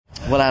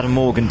Well, Adam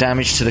Morgan,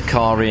 damage to the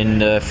car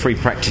in free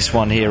practice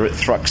 1 here at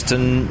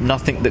Thruxton.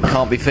 Nothing that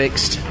can't be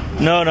fixed?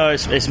 No,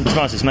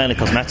 it's mainly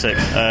cosmetic.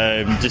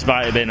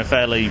 Despite it being a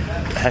fairly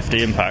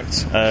hefty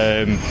impact, we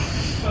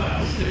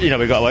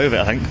got away with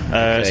it, I think.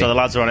 Okay. So the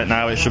lads are on it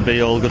now. It should be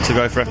all good to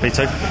go for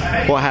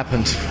FP2. What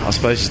happened, I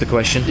suppose, is the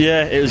question.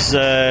 Yeah, it was.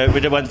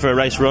 We went for a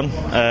race run.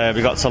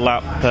 We got to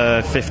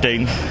lap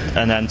 15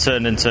 and then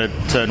turned into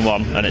turn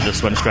 1, and it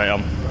just went straight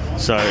on.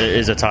 So it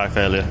is a tyre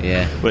failure.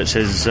 Yeah. Which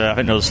is, I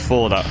think there was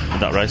 4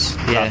 that race.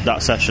 Yeah.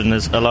 That session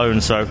is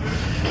alone. So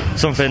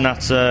something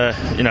that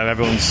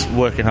everyone's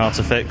working hard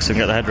to fix and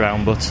get their head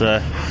around, but.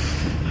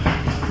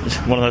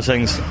 One of those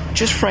things.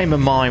 Just frame of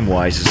mind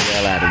wise as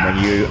well, Adam,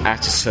 when you're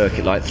at a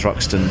circuit like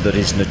Thruxton that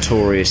is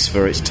notorious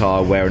for its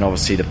tyre wear and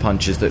obviously the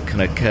punches that can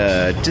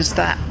occur, does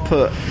that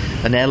put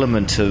an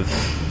element of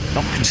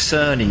not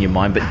concern in your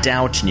mind but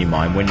doubt in your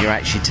mind when you're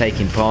actually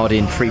taking part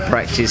in free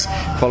practice,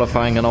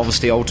 qualifying and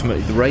obviously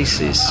ultimately the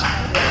races?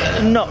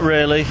 Not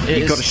really.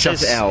 You've got to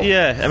shut it out.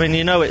 Yeah, I mean,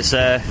 it's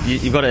there.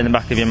 You've got it in the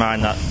back of your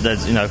mind that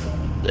there's,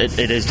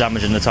 it is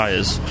damaging the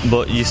tyres,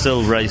 but you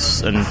still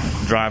race and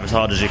drive as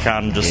hard as you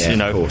can.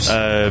 Of course.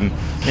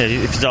 If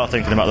you start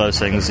thinking about those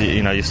things,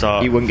 you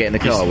start. You wouldn't get in the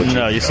car, would you?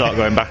 No, you start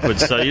going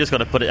backwards. So you just got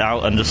to put it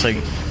out and just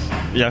think.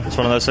 It's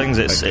one of those things.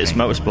 It's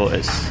motorsport.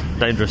 It's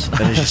dangerous.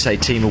 And as you say,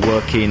 team are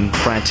working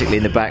frantically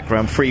in the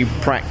background. Free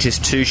practice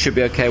 2 should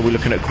be okay. We're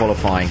looking at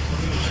qualifying.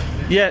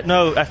 Yeah,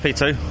 no,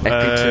 FP2.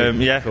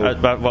 FP2. Cool.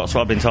 That's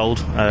what I've been told.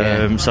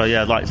 So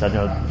like I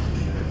said,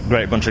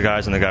 great bunch of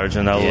guys in the garage,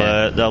 and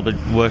they'll be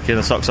working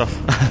the socks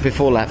off.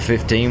 Before lap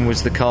 15,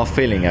 was the car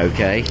feeling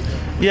okay?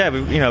 Yeah,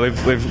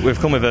 we've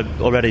come with a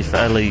already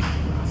fairly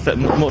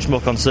much more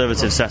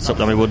conservative setup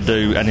than we would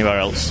do anywhere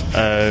else.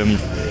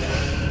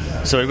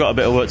 So we've got a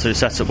bit of work to do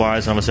setup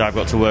wise, and obviously I've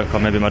got to work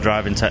on maybe my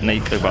driving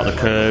technique about the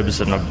curbs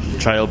and the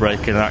trail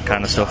braking and that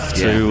kind of stuff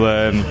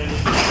to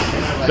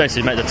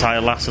basically make the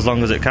tyre last as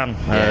long as it can.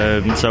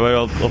 So we're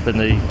all up in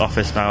the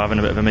office now having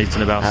a bit of a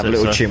meeting about it. Have a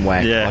little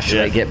chinwag. Yeah, I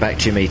should get back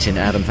to your meeting.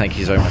 Adam, thank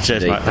you so much.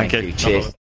 Cheers, indeed. mate. Thank you. Cheers.